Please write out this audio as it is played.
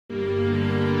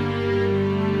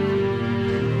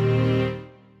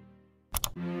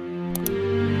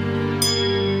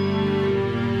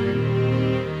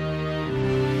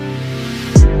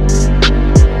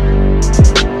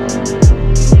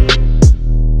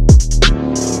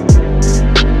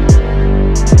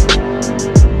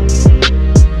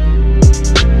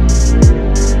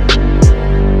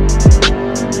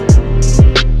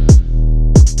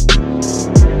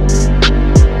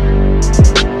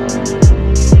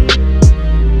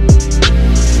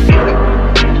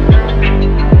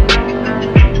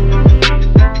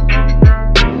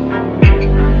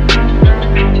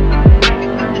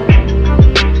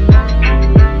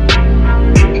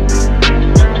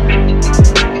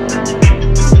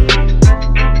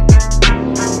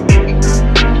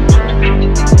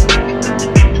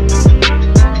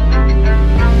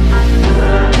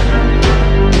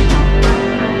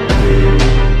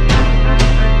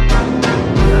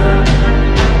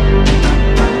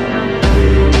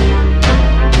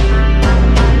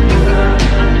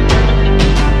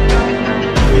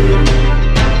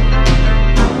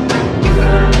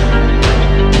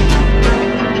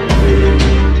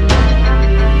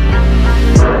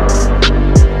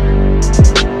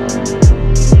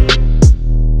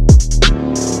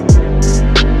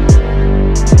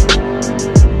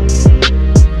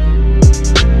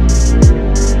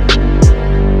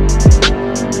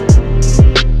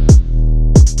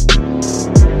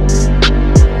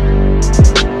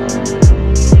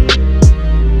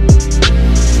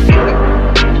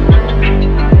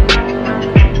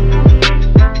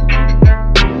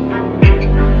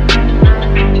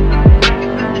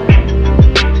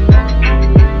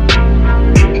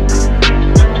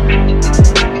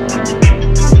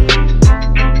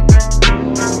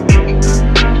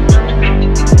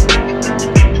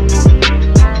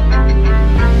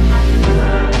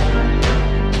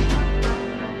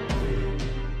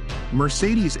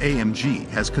Mercedes AMG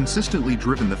has consistently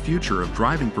driven the future of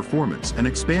driving performance and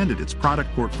expanded its product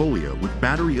portfolio with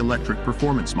battery electric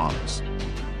performance models.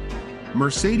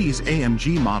 Mercedes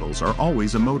AMG models are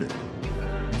always emotive.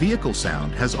 Vehicle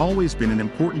sound has always been an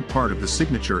important part of the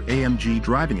signature AMG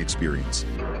driving experience,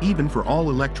 even for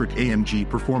all-electric AMG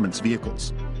performance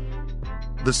vehicles.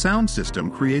 The sound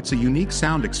system creates a unique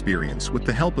sound experience with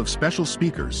the help of special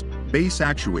speakers, bass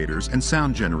actuators and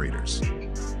sound generators.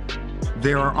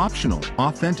 There are optional,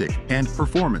 authentic, and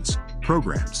performance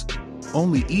programs.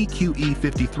 Only EQE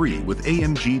 53 with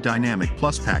AMG Dynamic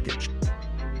Plus package.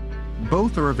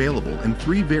 Both are available in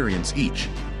 3 variants each: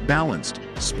 balanced,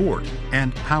 sport,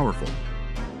 and powerful.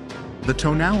 The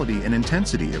tonality and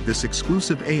intensity of this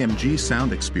exclusive AMG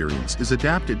sound experience is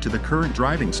adapted to the current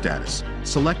driving status,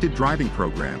 selected driving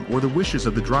program, or the wishes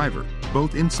of the driver,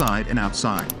 both inside and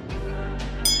outside.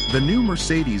 The new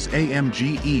Mercedes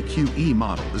AMG EQE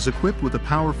model is equipped with a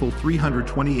powerful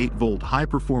 328-volt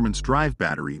high-performance drive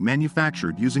battery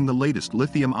manufactured using the latest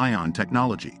lithium-ion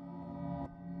technology.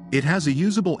 It has a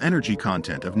usable energy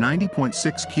content of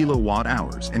 90.6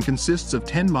 kilowatt-hours and consists of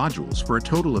 10 modules for a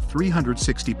total of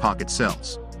 360 pocket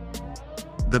cells.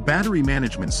 The battery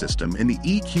management system in the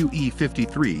EQE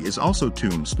 53 is also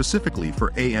tuned specifically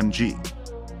for AMG.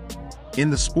 In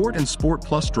the Sport and Sport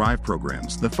Plus drive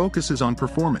programs, the focus is on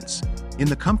performance. In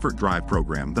the Comfort drive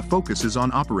program, the focus is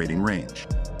on operating range.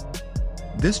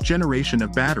 This generation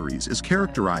of batteries is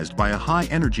characterized by a high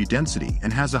energy density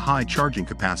and has a high charging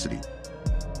capacity.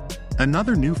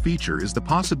 Another new feature is the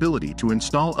possibility to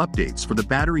install updates for the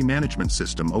battery management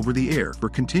system over the air for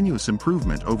continuous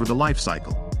improvement over the life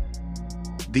cycle.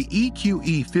 The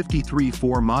EQE 53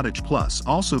 4Matic Plus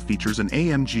also features an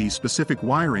AMG-specific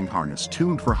wiring harness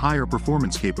tuned for higher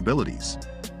performance capabilities.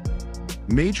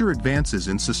 Major advances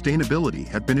in sustainability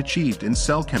have been achieved in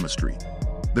cell chemistry.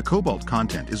 The cobalt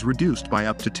content is reduced by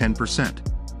up to 10%.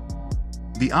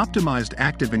 The optimized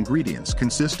active ingredients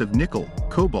consist of nickel,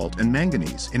 cobalt, and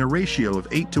manganese in a ratio of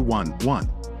 8:1:1.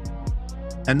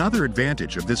 Another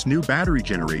advantage of this new battery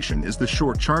generation is the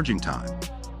short charging time.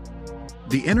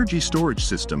 The energy storage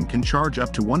system can charge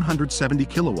up to 170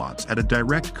 kilowatts at a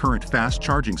direct current fast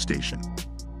charging station.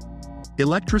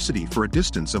 Electricity for a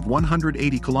distance of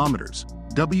 180 kilometers,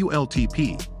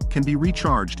 WLTP, can be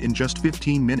recharged in just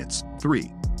 15 minutes.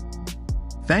 3.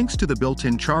 Thanks to the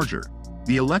built-in charger,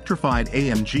 the electrified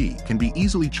AMG can be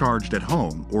easily charged at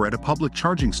home or at a public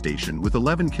charging station with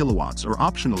 11 kilowatts or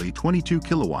optionally 22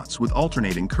 kilowatts with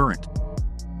alternating current.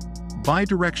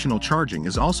 Bidirectional charging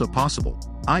is also possible,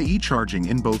 i.e. charging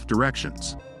in both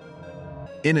directions.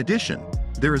 In addition,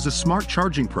 there is a smart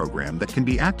charging program that can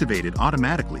be activated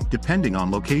automatically depending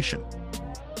on location.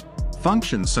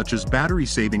 Functions such as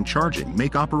battery-saving charging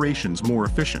make operations more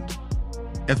efficient.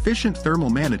 Efficient thermal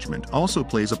management also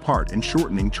plays a part in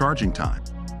shortening charging time.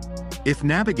 If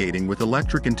navigating with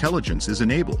electric intelligence is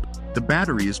enabled, the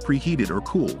battery is preheated or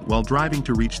cooled while driving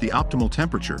to reach the optimal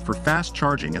temperature for fast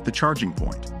charging at the charging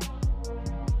point.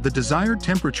 The desired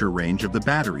temperature range of the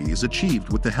battery is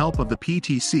achieved with the help of the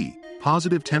PTC,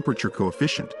 positive temperature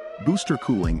coefficient, booster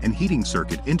cooling and heating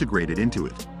circuit integrated into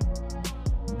it.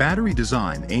 Battery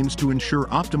design aims to ensure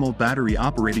optimal battery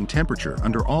operating temperature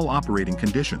under all operating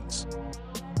conditions.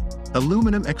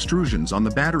 Aluminum extrusions on the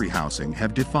battery housing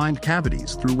have defined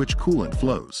cavities through which coolant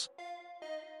flows.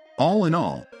 All in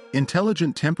all,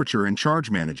 intelligent temperature and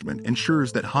charge management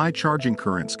ensures that high charging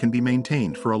currents can be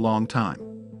maintained for a long time.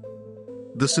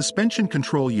 The suspension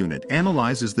control unit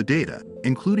analyzes the data,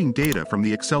 including data from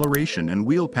the acceleration and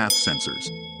wheel path sensors,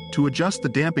 to adjust the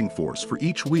damping force for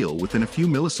each wheel within a few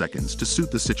milliseconds to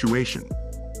suit the situation.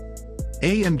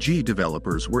 AMG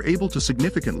developers were able to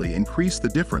significantly increase the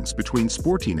difference between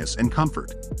sportiness and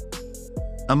comfort.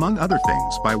 Among other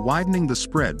things, by widening the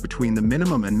spread between the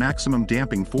minimum and maximum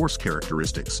damping force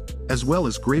characteristics, as well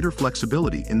as greater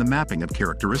flexibility in the mapping of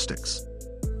characteristics.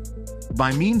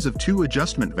 By means of 2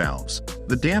 adjustment valves,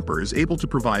 the damper is able to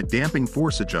provide damping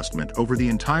force adjustment over the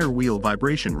entire wheel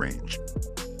vibration range.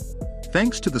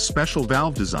 Thanks to the special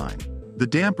valve design, the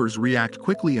dampers react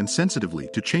quickly and sensitively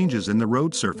to changes in the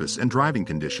road surface and driving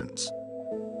conditions.